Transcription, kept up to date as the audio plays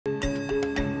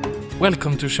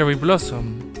Welcome to Cherry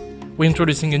Blossom. We're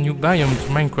introducing a new biome to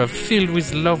Minecraft filled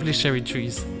with lovely cherry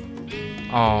trees.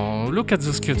 Oh, look at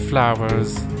those cute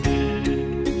flowers.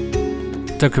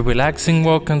 Take a relaxing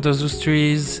walk under those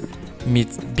trees, meet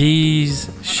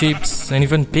bees, sheep, and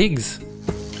even pigs.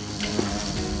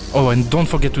 Oh, and don't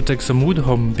forget to take some wood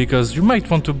home, because you might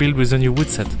want to build with a new wood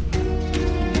set.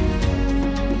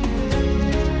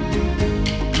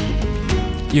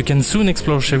 You can soon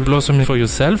explore Cherry Blossom for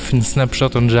yourself in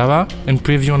Snapshot on Java and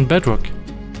preview on Bedrock.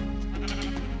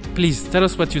 Please tell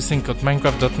us what you think at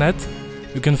minecraft.net.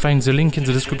 You can find the link in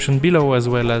the description below as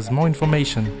well as more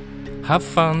information. Have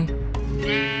fun!